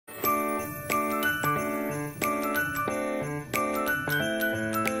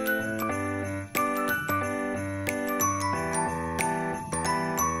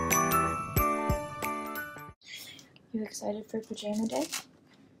excited for pajama day?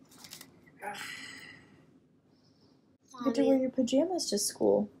 You get to wear your pajamas to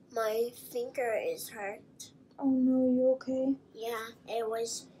school. My finger is hurt. Oh no, you okay? Yeah, it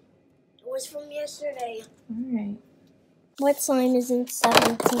was from yesterday. Alright. What slime is in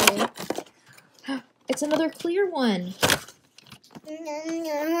 17? It's another clear one.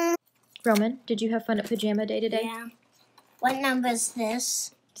 Roman, did you have fun at pajama day today? Yeah. What number is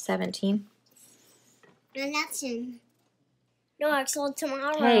this? 17. And that's in. No, actually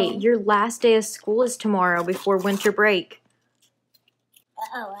tomorrow. Hey, your last day of school is tomorrow before winter break.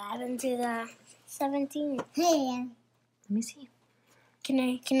 Uh-oh, what happened to the 17? Hey. Let me see. Can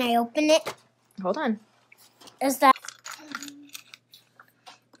I open it? Hold on. Is that...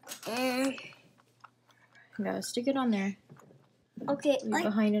 You gotta stick it on there. Okay.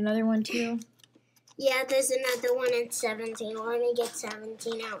 Behind another one too. Yeah, there's another one in 17. Let me get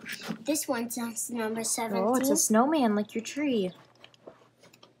 17 out. This one's number 17. Oh, it's a snowman like your tree.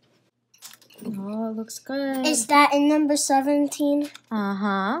 Oh, it looks good. Is that in number 17?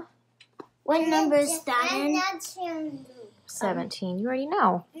 Uh-huh. What number is that in? 17. You already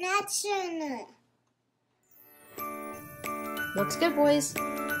know. Not Looks good, boys.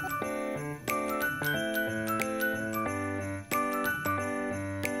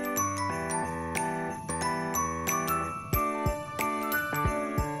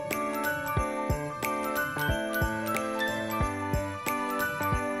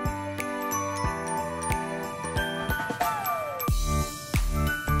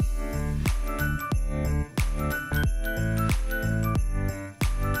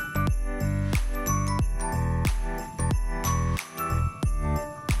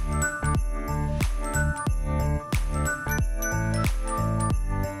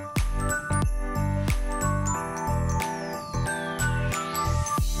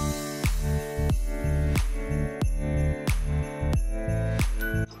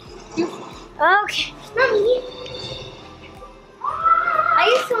 Okay. Mommy, are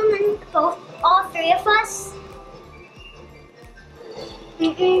you filming all three of us?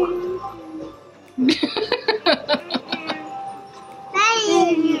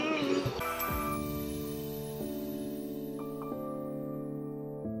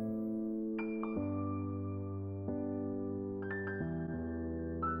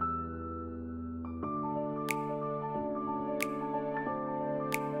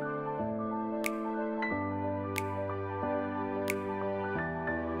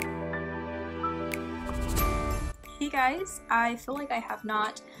 Hey guys, I feel like I have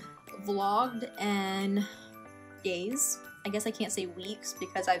not vlogged in days. I guess I can't say weeks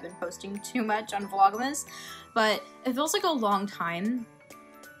because I've been posting too much on Vlogmas, but it feels like a long time.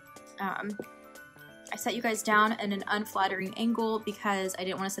 I set you guys down at an unflattering angle because I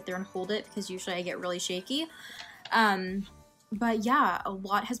didn't want to sit there and hold it because usually I get really shaky. But yeah, a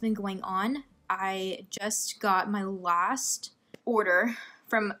lot has been going on. I just got my last order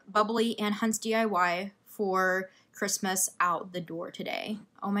from Bubbly and Hunt's DIY for Christmas out the door today.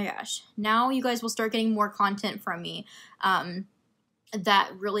 Oh my gosh. Now you guys will start getting more content from me.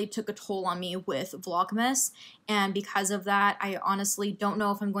 That really took a toll on me with Vlogmas, and because of that, I honestly don't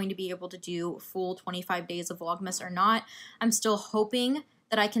know if I'm going to be able to do full 25 days of Vlogmas or not. I'm still hoping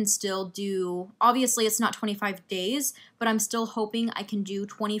that I can still do, obviously it's not 25 days, but I'm still hoping I can do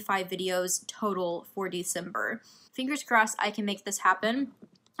 25 videos total for December. Fingers crossed I can make this happen.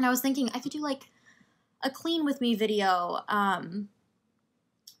 And I was thinking I could do like a clean with me video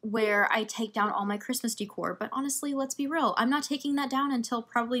where I take down all my Christmas decor, but honestly, let's be real, I'm not taking that down until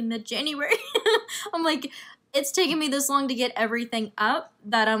probably mid-January. I'm like, it's taken me this long to get everything up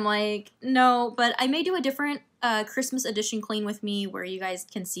that I'm like, no, but I may do a different Christmas edition clean with me where you guys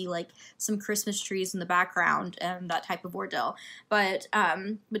can see like some Christmas trees in the background and that type of ordeal. But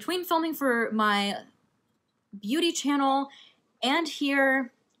between filming for my beauty channel and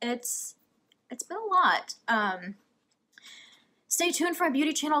here, it's been a lot. Stay tuned for my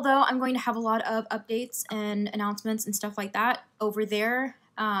beauty channel though. I'm going to have a lot of updates and announcements and stuff like that over there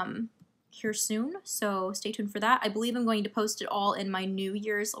here soon. So stay tuned for that. I believe I'm going to post it all in my New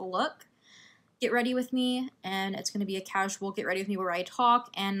Year's look. Get ready with me, and it's going to be a casual get ready with me where I talk,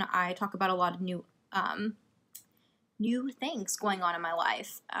 and I talk about a lot of new things going on in my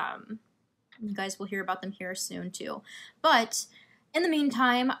life. You guys will hear about them here soon too. But in the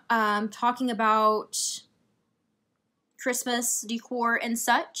meantime, talking about Christmas decor and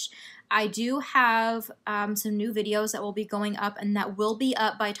such, I do have some new videos that will be going up, and that will be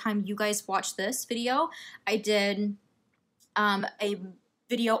up by the time you guys watch this video. I did a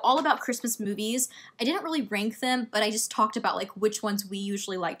video all about Christmas movies. I didn't really rank them, but I just talked about like which ones we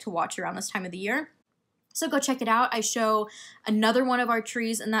usually like to watch around this time of the year. So go check it out. I show another one of our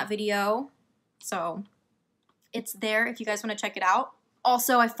trees in that video. So it's there if you guys want to check it out.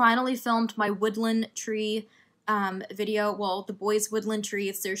 Also, I finally filmed my woodland tree video. Well, the boys' woodland tree,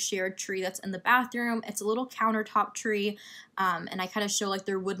 it's their shared tree that's in the bathroom. It's a little countertop tree, and I kind of show like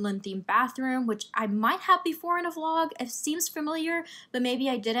their woodland themed bathroom, which I might have before in a vlog. It seems familiar, but maybe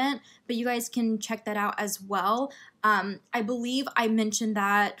I didn't, but you guys can check that out as well. I believe I mentioned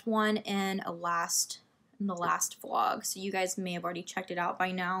that one in the last vlog, so you guys may have already checked it out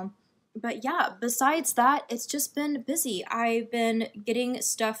by now. But yeah, besides that, it's just been busy. I've been getting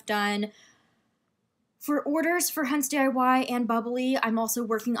stuff done for orders for Hunt's DIY and Bubbly. I'm also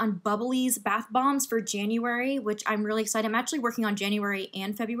working on Bubbly's bath bombs for January, which I'm really excited. I'm actually working on January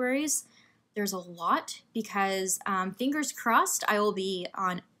and February's. There's a lot because fingers crossed I will be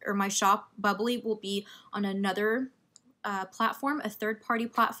on, or my shop Bubbly will be on another platform, a third-party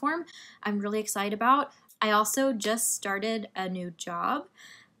platform I'm really excited about. I also just started a new job,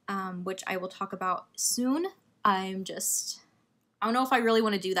 which I will talk about soon. I don't know if I really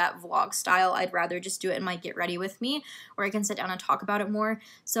want to do that vlog style. I'd rather just do it in my get ready with me where I can sit down and talk about it more.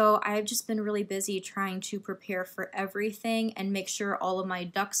 So I've just been really busy trying to prepare for everything and make sure all of my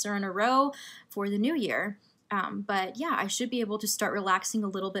ducks are in a row for the new year. But yeah, I should be able to start relaxing a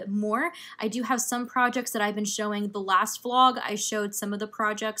little bit more. I do have some projects that I've been showing. The last vlog, I showed some of the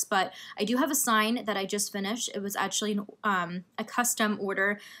projects, but I do have a sign that I just finished. It was actually a custom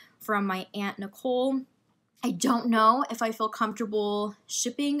order from my Aunt Nicole. I don't know if I feel comfortable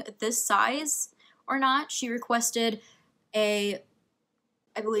shipping this size or not. She requested a,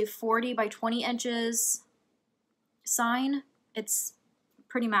 I believe, 40 by 20 inches sign. It's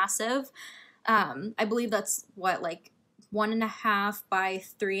pretty massive. I believe that's what, like 1.5 by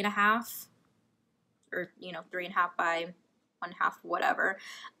 3.5, or 3.5 by 1/2, whatever.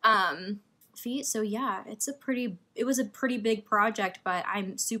 Feet. So yeah, it was a pretty big project, but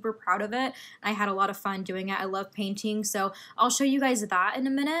I'm super proud of it. I had a lot of fun doing it. I love painting, so I'll show you guys that in a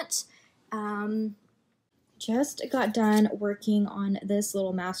minute. Just got done working on this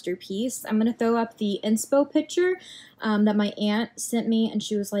little masterpiece. I'm gonna throw up the inspo picture that my aunt sent me, and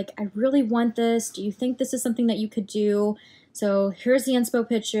she was like, I really want this. Do you think this is something that you could do? So here's the inspo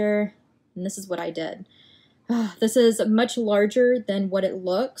picture, and this is what I did. This is much larger than what it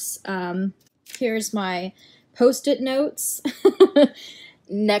looks. Here's my post-it notes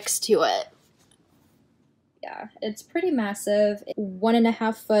next to it. Yeah, it's pretty massive.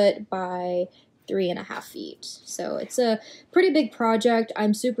 1.5 foot by 3.5 feet. So it's a pretty big project.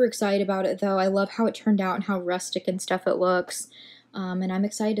 I'm super excited about it though. I love how it turned out and how rustic and stuff it looks. And I'm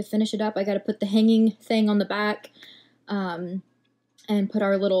excited to finish it up. I got to put the hanging thing on the back. And put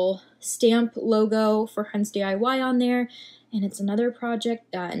our little stamp logo for Hunt's DIY on there. And it's another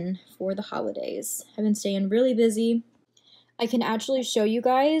project done for the holidays. I've been staying really busy. I can actually show you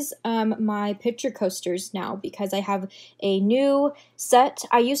guys my picture coasters now because I have a new set.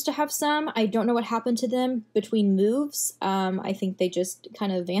 I used to have some. I don't know what happened to them between moves. I think they just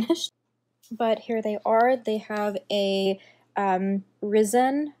kind of vanished. But here they are. They have a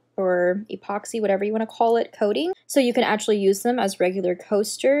resin or epoxy, whatever you want to call it, coating. So you can actually use them as regular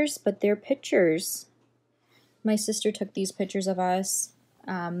coasters, but they're pictures. My sister took these pictures of us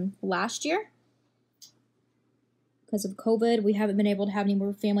last year. Because of COVID, we haven't been able to have any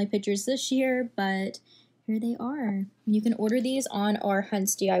more family pictures this year, but here they are. You can order these on our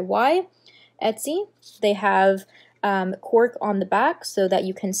Hunt's DIY Etsy. They have cork on the back so that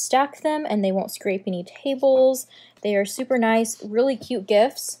you can stack them and they won't scrape any tables. They are super nice, really cute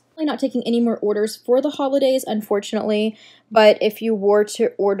gifts. I'm not taking any more orders for the holidays, unfortunately, but if you were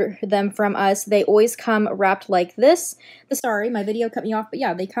to order them from us, they always come wrapped like this. Sorry, my video cut me off, but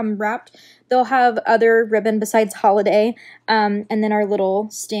yeah, they come wrapped. They'll have other ribbon besides holiday, and then our little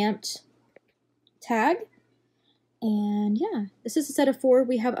stamped tag. And yeah, this is a set of 4.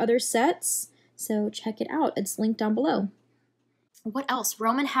 We have other sets, so check it out. It's linked down below. What else?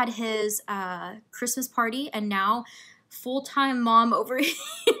 Roman had his Christmas party, and now full-time mom over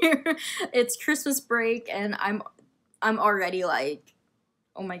here. It's Christmas break, and I'm already like,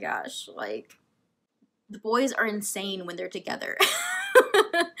 oh my gosh, like the boys are insane when they're together.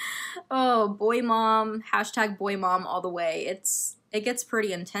 Oh, boy mom, hashtag boy mom all the way. It gets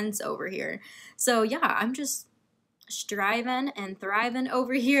pretty intense over here. So yeah, I'm just striving and thriving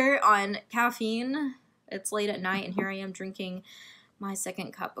over here on caffeine. It's late at night, and here I am drinking my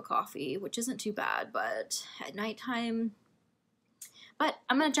 2nd cup of coffee, which isn't too bad, but at nighttime. But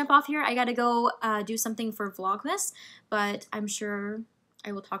I'm gonna jump off here. I gotta go do something for Vlogmas, but I'm sure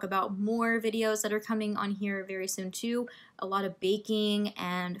I will talk about more videos that are coming on here very soon too. A lot of baking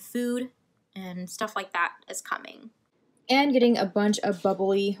and food and stuff like that is coming. And getting a bunch of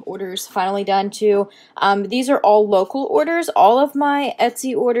Bubbly orders finally done too. These are all local orders. All of my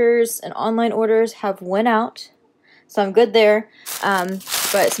Etsy orders and online orders have went out, so I'm good there.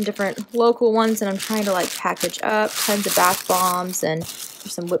 But some different local ones, and I'm trying to like package up tons of bath bombs, and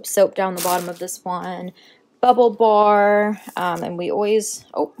there's some whip soap down the bottom of this one, bubble bar, and we always,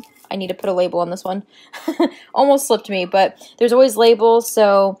 oh, I need to put a label on this one. Almost slipped me, but there's always labels,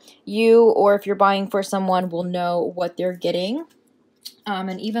 so you, or if you're buying for someone, will know what they're getting.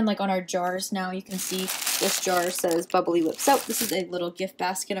 And even like on our jars now, you can see this jar says Bubbly Whip Soap. This is a little gift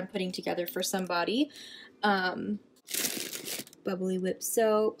basket I'm putting together for somebody. Bubbly Whip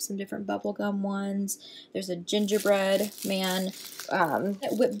Soap, some different bubblegum ones. There's a gingerbread man,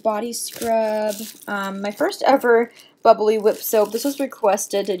 whip body scrub. My first ever Bubbly Whip Soap. This was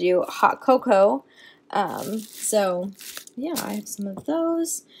requested to do hot cocoa. So yeah, I have some of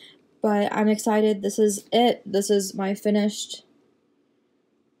those, but I'm excited. This is it. This is my finished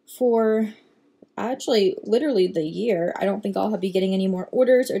for actually literally the year. I don't think I'll be getting any more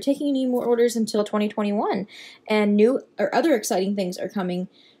orders or taking any more orders until 2021, and new or other exciting things are coming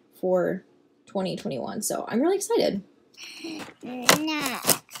for 2021, so I'm really excited.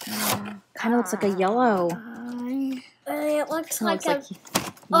 Kind of looks like a yellow. It looks like a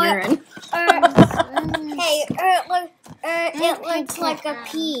urine. Hey, it looks like a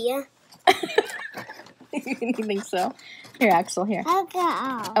pea. You think so? Here, Axel, here. Okay.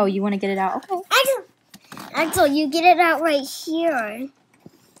 Oh, you want to get it out? Okay. Axel, you get it out right here.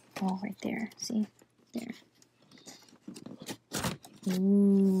 Oh, right there. See? There.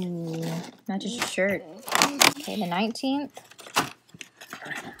 Ooh. Matches your shirt. Okay, the 19th.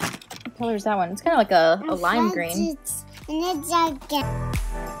 What color is that one? It's kind of like a lime green. And it's like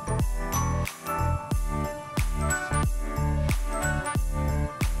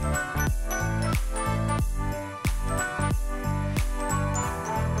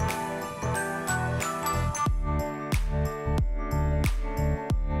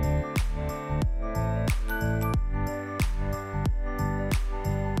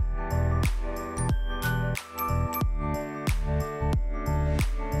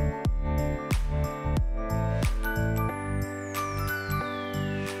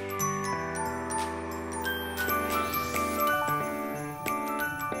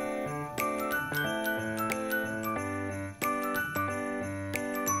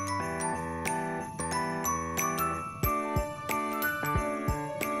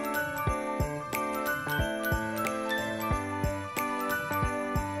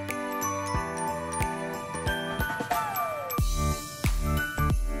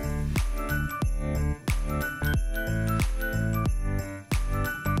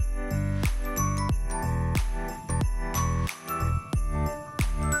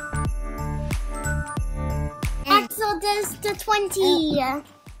Axel does the 20. All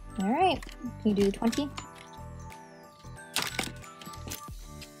right. Can you do 20?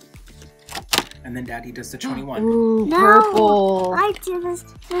 And then Daddy does the 21. Ooh, No, purple. I do this.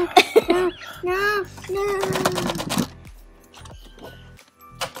 No.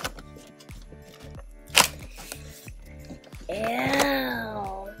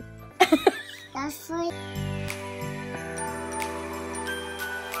 Ew. That's like.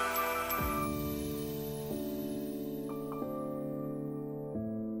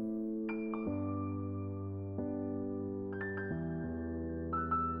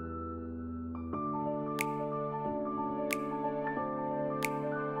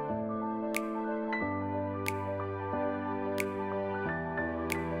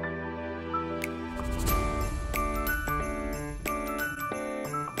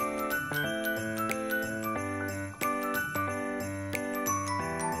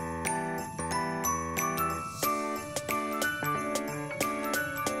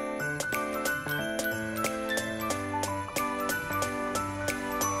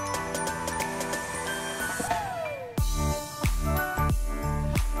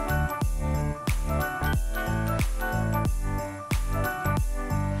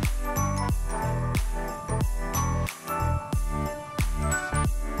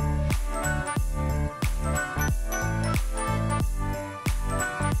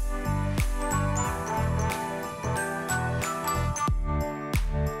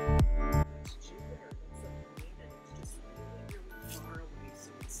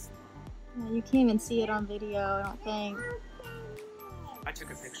 You can't even see it on video, I don't think. I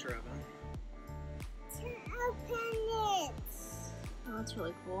took a picture of him. Open it. Oh, that's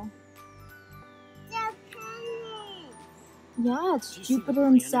really cool. Open it. Yeah, it's Did you see the Jupiter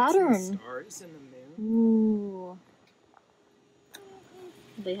and planets Saturn. And stars and the moon? Ooh.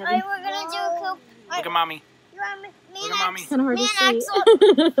 They Alright, heavy? we're gonna do a cool. Look at mommy. You want me Look at mommy. It's kind of hard Me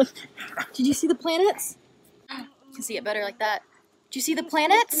to and see. Did you see the planets? You can see it better like that. Did you see the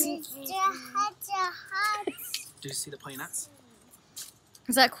planets? Do you see the planets?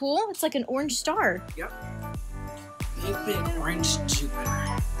 Is that cool? It's like an orange star. Yep. Big orange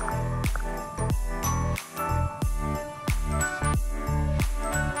Jupiter.